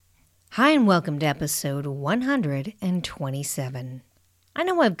Hi, and welcome to episode 127. I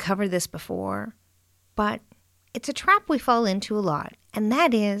know I've covered this before, but it's a trap we fall into a lot, and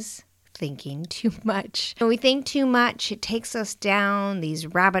that is thinking too much. When we think too much, it takes us down these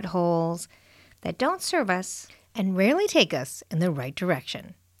rabbit holes that don't serve us and rarely take us in the right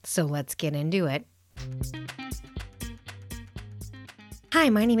direction. So let's get into it. Hi,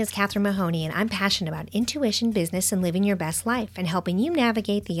 my name is Catherine Mahoney, and I'm passionate about intuition, business, and living your best life, and helping you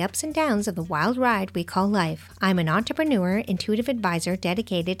navigate the ups and downs of the wild ride we call life. I'm an entrepreneur, intuitive advisor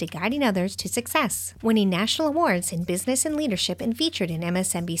dedicated to guiding others to success, winning national awards in business and leadership, and featured in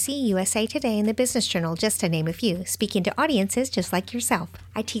MSNBC, USA Today, and the Business Journal, just to name a few, speaking to audiences just like yourself.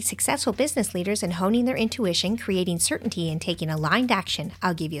 I teach successful business leaders in honing their intuition, creating certainty, and taking aligned action.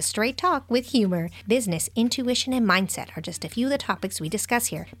 I'll give you straight talk with humor. Business, intuition, and mindset are just a few of the topics we discuss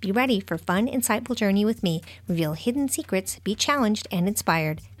here. Be ready for a fun, insightful journey with me. Reveal hidden secrets, be challenged and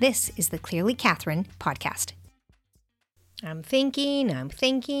inspired. This is the Clearly Catherine podcast. I'm thinking.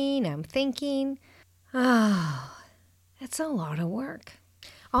 Oh, that's a lot of work.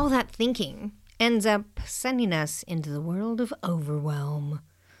 All that thinking ends up sending us into the world of overwhelm,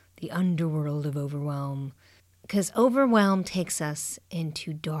 the underworld of overwhelm, because overwhelm takes us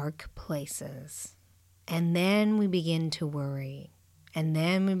into dark places. And then we begin to worry. And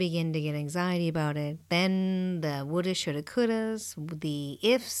then we begin to get anxiety about it. Then the woulda, shoulda, couldas, the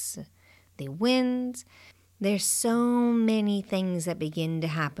ifs, the whens. There's so many things that begin to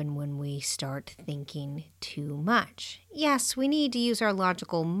happen when we start thinking too much. Yes, we need to use our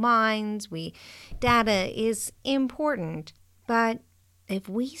logical minds. Data is important. But if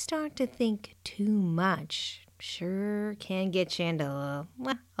we start to think too much, sure can get you into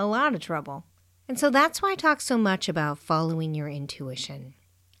a lot of trouble. And so that's why I talk so much about following your intuition,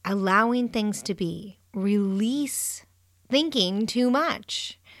 allowing things to be, release thinking too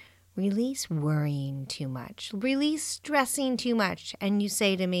much, release worrying too much, release stressing too much. And you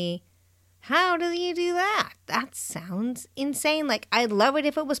say to me, how do you do that? That sounds insane. Like, I'd love it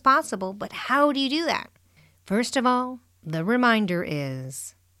if it was possible, but how do you do that? First of all, the reminder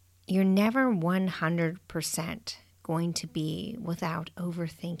is you're never 100% going to be without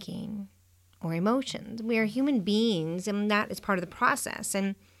overthinking or emotions. We are human beings, and that is part of the process.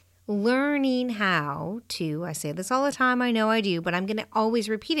 And learning how to, I say this all the time, I know I do, but I'm going to always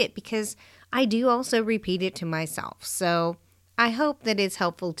repeat it because I do also repeat it to myself. So I hope that it's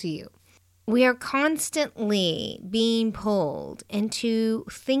helpful to you. We are constantly being pulled into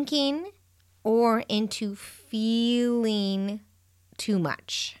thinking or into feeling too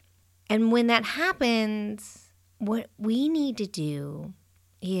much. And when that happens, what we need to do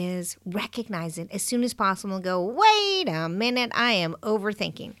is recognize it as soon as possible and go, wait a minute, I am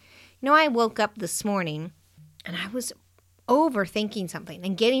overthinking. I woke up this morning and I was overthinking something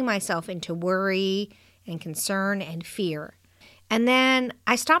and getting myself into worry and concern and fear. And then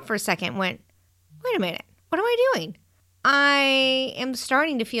I stopped for a second and went, wait a minute, what am I doing? I am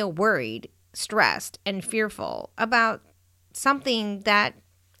starting to feel worried, stressed, and fearful about something that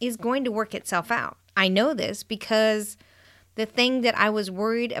is going to work itself out. I know this because the thing that I was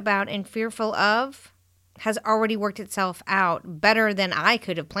worried about and fearful of has already worked itself out better than I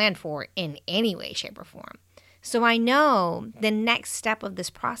could have planned for in any way, shape, or form. So I know the next step of this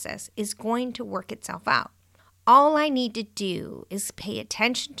process is going to work itself out. All I need to do is pay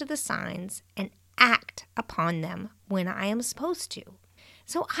attention to the signs and act upon them when I am supposed to.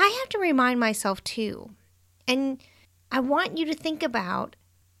 So I have to remind myself too. And I want you to think about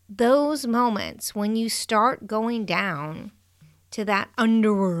those moments when you start going down to that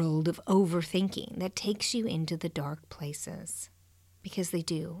underworld of overthinking that takes you into the dark places, because they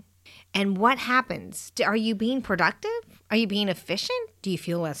do. And what happens? Are you being productive? Are you being efficient? Do you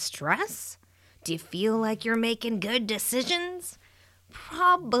feel less stress? Do you feel like you're making good decisions?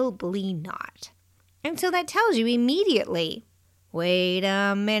 Probably not. And so that tells you immediately, wait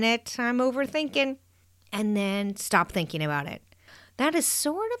a minute, I'm overthinking, and then stop thinking about it. That is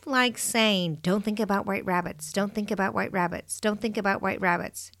sort of like saying, don't think about white rabbits, don't think about white rabbits, don't think about white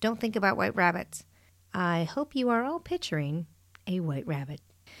rabbits, don't think about white rabbits. I hope you are all picturing a white rabbit.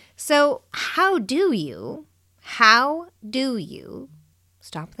 So how do you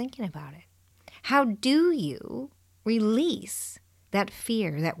stop thinking about it? How do you release that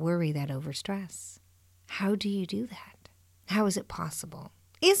fear, that worry, that overstress? How do you do that? How is it possible?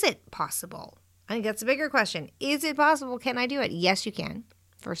 Is it possible? I think that's a bigger question. Is it possible? Can I do it? Yes, you can.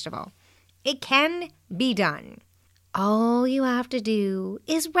 First of all, it can be done. All you have to do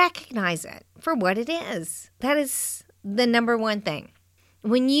is recognize it for what it is. That is the number one thing.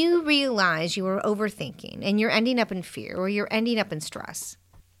 When you realize you are overthinking and you're ending up in fear or you're ending up in stress,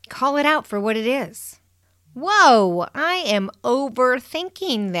 Call it out for what it is. Whoa, I am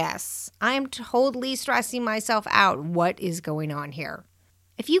overthinking this. I'm totally stressing myself out. What is going on here?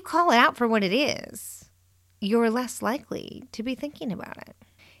 If you call it out for what it is, you're less likely to be thinking about it.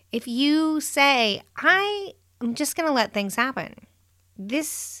 If you say, I'm just going to let things happen.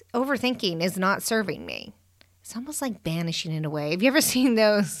 This overthinking is not serving me. It's almost like banishing it away. Have you ever seen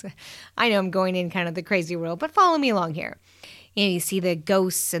those? I know I'm going in kind of the crazy world, but follow me along here. You see the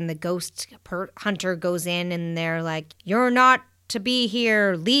ghosts, and the ghost hunter goes in and they're like, you're not to be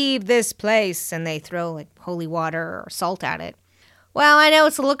here, leave this place. And they throw like holy water or salt at it. Well, I know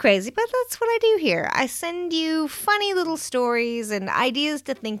it's a little crazy, but that's what I do here. I send you funny little stories and ideas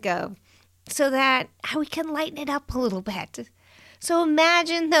to think of so that we can lighten it up a little bit. So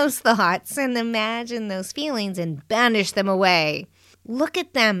imagine those thoughts and imagine those feelings and banish them away. Look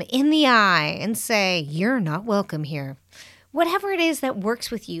at them in the eye and say, you're not welcome here. Whatever it is that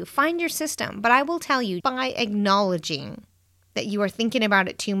works with you, find your system. But I will tell you, by acknowledging that you are thinking about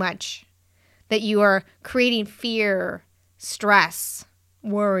it too much, that you are creating fear, stress,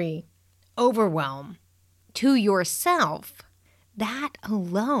 worry, overwhelm to yourself, that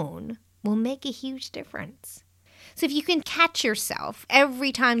alone will make a huge difference. So if you can catch yourself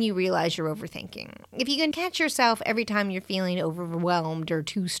every time you realize you're overthinking, if you can catch yourself every time you're feeling overwhelmed or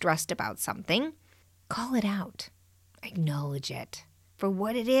too stressed about something, call it out. Acknowledge it for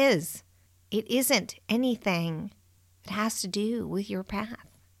what it is. It isn't anything that has to do with your path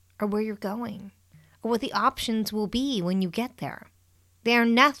or where you're going or what the options will be when you get there. They're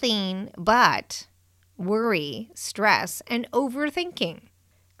nothing but worry, stress, and overthinking.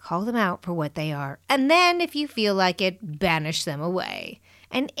 Call them out for what they are. And then if you feel like it, banish them away.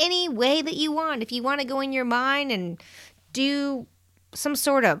 And any way that you want. If you want to go in your mind and do some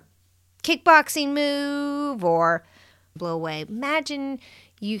sort of kickboxing move or blow away. Imagine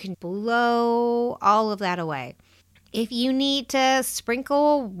you can blow all of that away. If you need to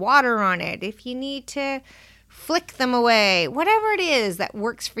sprinkle water on it, if you need to flick them away, whatever it is that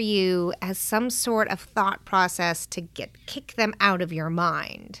works for you as some sort of thought process to kick them out of your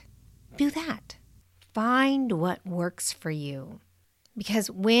mind, do that. Find what works for you.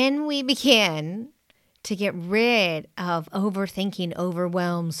 Because when we begin to get rid of overthinking,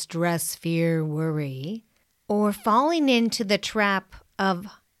 overwhelm, stress, fear, worry, or falling into the trap of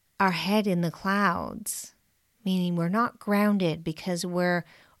our head in the clouds, meaning we're not grounded because we're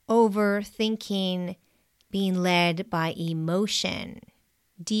overthinking, being led by emotion,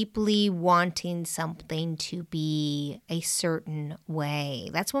 deeply wanting something to be a certain way.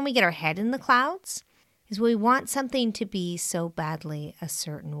 That's when we get our head in the clouds, is we want something to be so badly a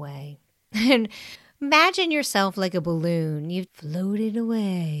certain way. And imagine yourself like a balloon. You've floated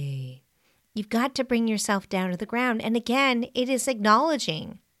away. You've got to bring yourself down to the ground. And again, it is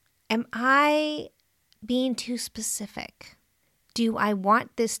acknowledging, am I being too specific? Do I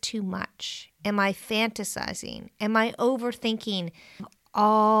want this too much? Am I fantasizing? Am I overthinking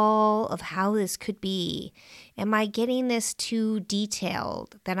all of how this could be? Am I getting this too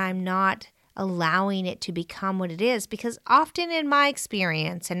detailed that I'm not allowing it to become what it is? Because often in my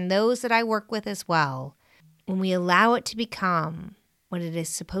experience, and those that I work with as well, when we allow it to become what it is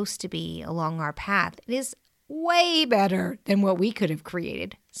supposed to be along our path, it is way better than what we could have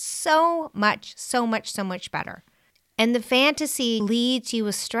created. So much better. And the fantasy leads you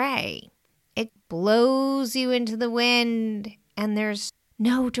astray. It blows you into the wind and there's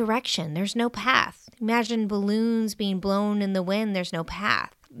no direction. There's no path. Imagine balloons being blown in the wind. There's no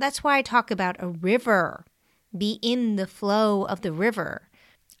path. That's why I talk about a river. Be in the flow of the river.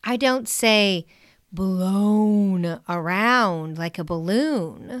 I don't say blown around like a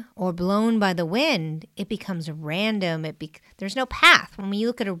balloon or blown by the wind. It becomes random. There's no path. When you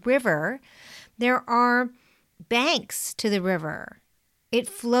look at a river, there are banks to the river. It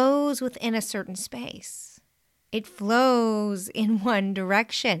flows within a certain space. It flows in one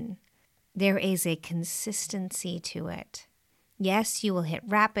direction. There is a consistency to it. Yes, you will hit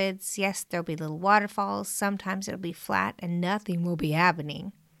rapids. Yes, there'll be little waterfalls. Sometimes it'll be flat and nothing will be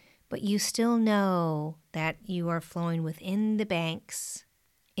happening. But you still know that you are flowing within the banks,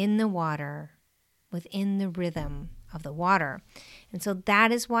 in the water, within the rhythm of the water. And so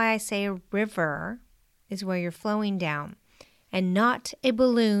that is why I say a river is where you're flowing down and not a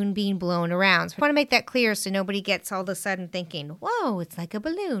balloon being blown around. So I want to make that clear so nobody gets all of a sudden thinking, whoa, it's like a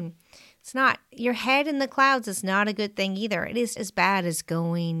balloon. It's not. Your head in the clouds is not a good thing either. It is as bad as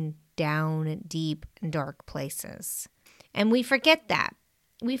going down deep and dark places. And we forget that.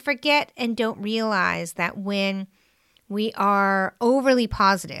 We forget and don't realize that when we are overly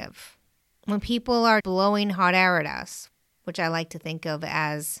positive, when people are blowing hot air at us, which I like to think of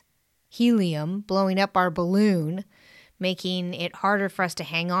as helium blowing up our balloon, making it harder for us to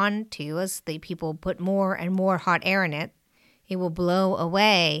hang on to as the people put more and more hot air in it. It will blow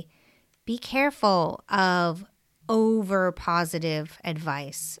away. Be careful of over positive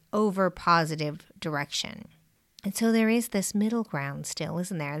advice, over positive direction. And so there is this middle ground still,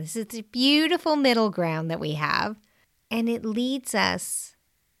 isn't there? This is the beautiful middle ground that we have. And it leads us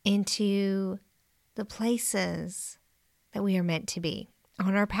into the places that we are meant to be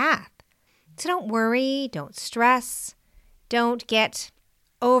on our path. So don't worry, don't stress, don't get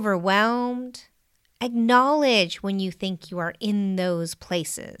overwhelmed. Acknowledge when you think you are in those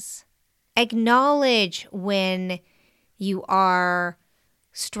places. Acknowledge when you are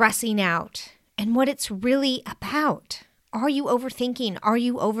stressing out and what it's really about. Are you overthinking? Are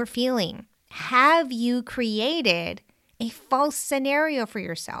you overfeeling? Have you created a false scenario for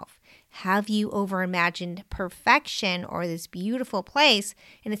yourself? Have you overimagined perfection or this beautiful place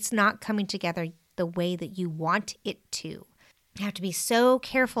and it's not coming together the way that you want it to? You have to be so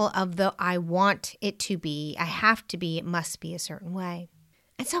careful of the I want it to be, I have to be, it must be a certain way.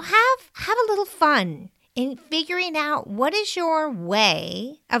 And so have a little fun in figuring out what is your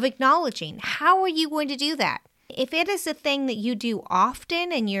way of acknowledging. How are you going to do that? If it is a thing that you do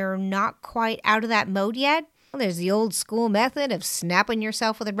often and you're not quite out of that mode yet, well, there's the old school method of snapping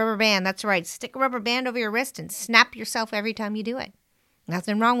yourself with a rubber band. That's right. Stick a rubber band over your wrist and snap yourself every time you do it.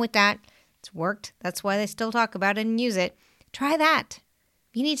 Nothing wrong with that. It's worked. That's why they still talk about it and use it. Try that.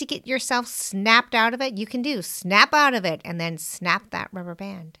 You need to get yourself snapped out of it. You can do snap out of it and then snap that rubber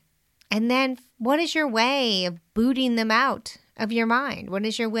band. And then what is your way of booting them out of your mind? What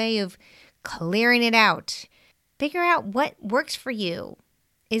is your way of clearing it out? Figure out what works for you.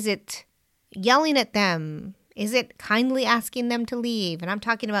 Is it yelling at them? Is it kindly asking them to leave? And I'm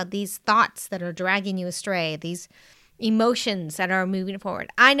talking about these thoughts that are dragging you astray, these emotions that are moving forward.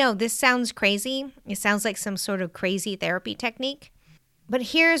 I know this sounds crazy. It sounds like some sort of crazy therapy technique. But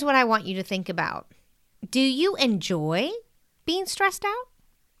here's what I want you to think about. Do you enjoy being stressed out?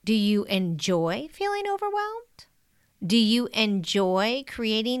 Do you enjoy feeling overwhelmed? Do you enjoy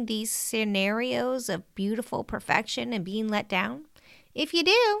creating these scenarios of beautiful perfection and being let down? If you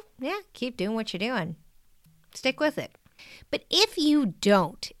do, keep doing what you're doing. Stick with it. But if you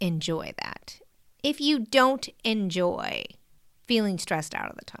don't enjoy that, if you don't enjoy feeling stressed out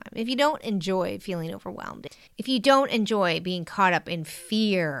all the time, if you don't enjoy feeling overwhelmed, if you don't enjoy being caught up in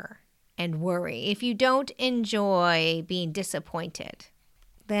fear and worry, if you don't enjoy being disappointed,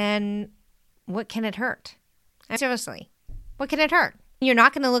 then what can it hurt? Seriously, what can it hurt? You're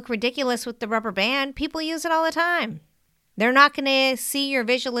not going to look ridiculous with the rubber band. People use it all the time. They're not going to see your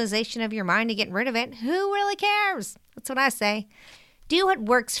visualization of your mind to get rid of it. Who really cares? That's what I say. Do what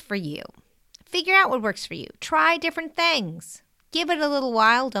works for you. Figure out what works for you. Try different things. Give it a little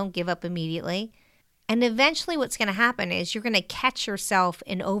while. Don't give up immediately. And eventually what's going to happen is you're going to catch yourself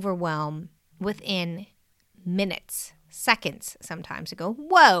in overwhelm within minutes, seconds sometimes. You go,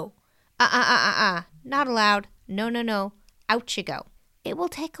 whoa, not allowed. No. Out you go. It will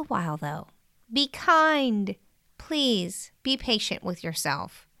take a while though. Be kind. Please be patient with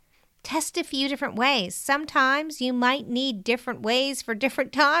yourself. Test a few different ways. Sometimes you might need different ways for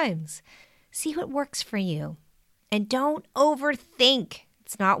different times. See what works for you. And don't overthink.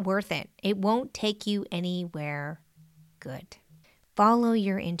 It's not worth it. It won't take you anywhere good. Follow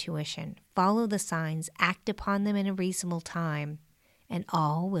your intuition. Follow the signs. Act upon them in a reasonable time. And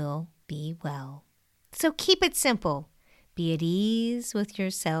all will be well. So keep it simple. Be at ease with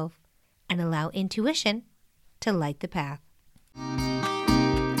yourself and allow intuition to light the path.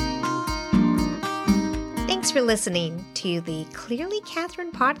 Thanks for listening to the Clearly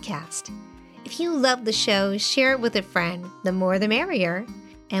Catherine podcast. If you love the show, share it with a friend. The more the merrier.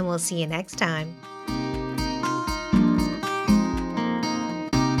 And we'll see you next time.